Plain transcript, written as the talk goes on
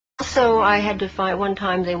also I had to find, one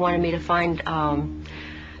time they wanted me to find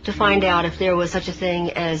out if there was such a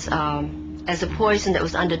thing as a poison that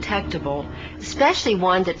was undetectable, especially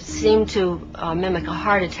one that seemed to mimic a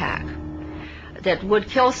heart attack, that would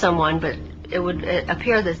kill someone, but it would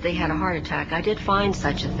appear that they had a heart attack. I did find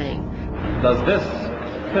such a thing. Does this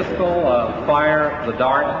pistol fire the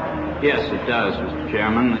dart? Yes, it does, Mr.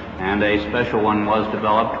 Chairman, and a special one was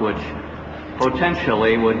developed which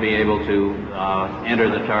potentially would be able to enter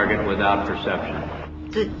the target without perception.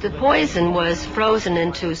 The poison was frozen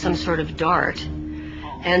into some sort of dart,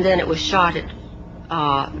 and then it was shot at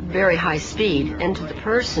very high speed into the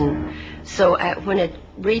person, so when it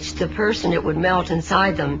reached the person it would melt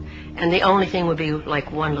inside them, and the only thing would be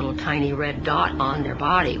like one little tiny red dot on their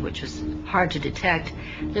body, which was hard to detect.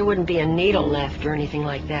 There wouldn't be a needle left or anything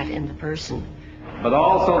like that in the person. But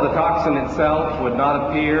also the toxin itself would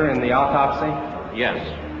not appear in the autopsy? Yes,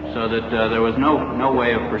 so that there was no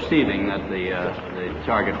way of perceiving that the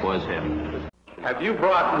target was him. Have you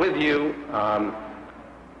brought with you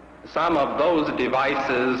some of those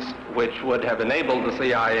devices which would have enabled the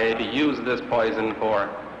CIA to use this poison for?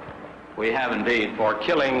 We have indeed. For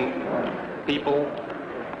killing people?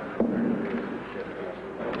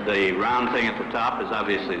 The round thing at the top is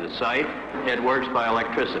obviously the sight. It works by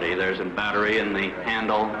electricity. There's a battery in the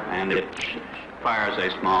handle, and it fires a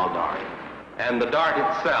small dart. And the dart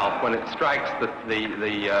itself, when it strikes the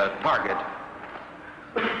target,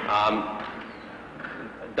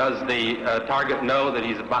 does the target know that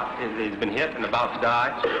he's been hit and about to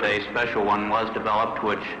die? A special one was developed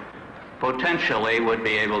which potentially would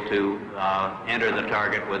be able to enter the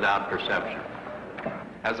target without perception.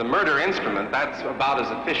 As a murder instrument, that's about as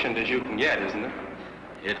efficient as you can get, isn't it?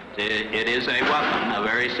 It is a weapon, a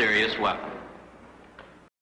very serious weapon.